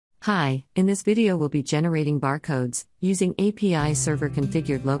Hi, in this video we'll be generating barcodes, using API server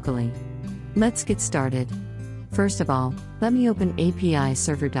configured locally. Let's get started. First of all, let me open API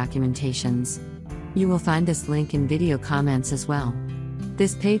server documentations. You will find this link in video comments as well.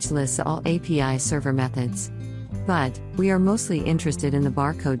 This page lists all API server methods. But, we are mostly interested in the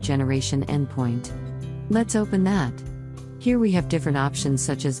barcode generation endpoint. Let's open that. Here we have different options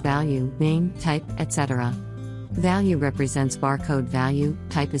such as value, name, type, etc. Value represents barcode value,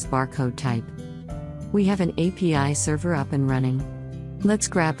 type is barcode type. We have an API server up and running. Let's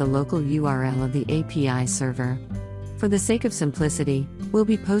grab the local URL of the API server. For the sake of simplicity, we'll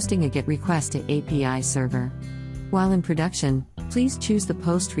be posting a GET request to API server. While in production, please choose the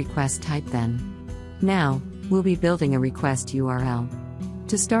post request type then. Now, we'll be building a request URL.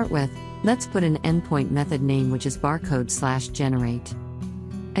 To start with, let's put an endpoint method name which is barcode/generate.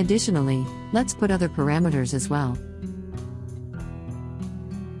 Additionally, let's put other parameters as well.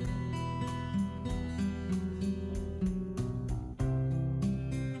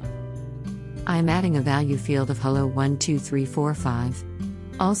 I am adding a value field of hello12345.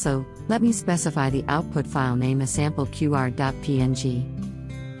 Also, let me specify the output file name as sampleqr.png.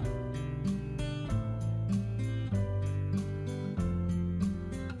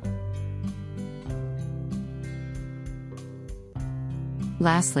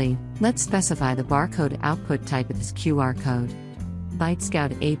 Lastly, let's specify the barcode output type as QR code.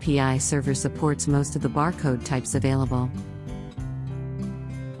 ByteScout API server supports most of the barcode types available.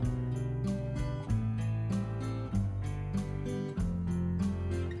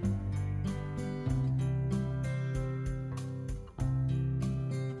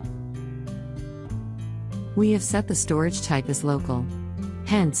 We have set the storage type as local.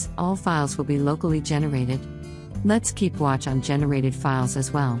 Hence, all files will be locally generated. Let's keep watch on generated files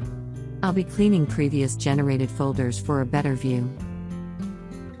as well. I'll be cleaning previous generated folders for a better view.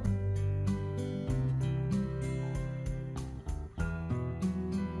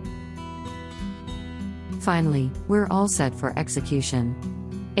 Finally, we're all set for execution.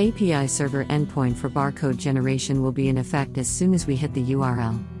 API server endpoint for barcode generation will be in effect as soon as we hit the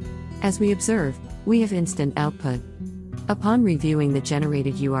URL. As we observe, we have instant output. Upon reviewing the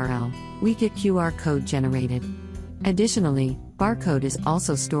generated URL, we get QR code generated. Additionally, barcode is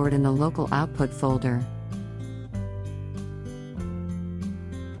also stored in the local output folder.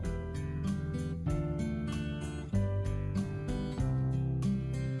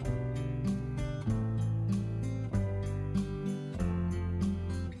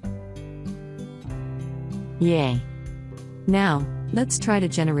 Yay! Now, let's try to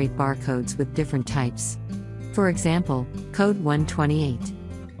generate barcodes with different types. For example, code 128.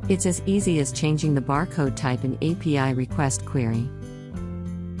 It's as easy as changing the barcode type in API request query.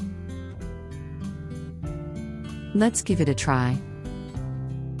 Let's give it a try.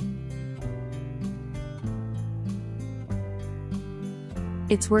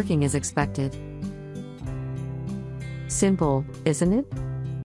 It's working as expected. Simple, isn't it?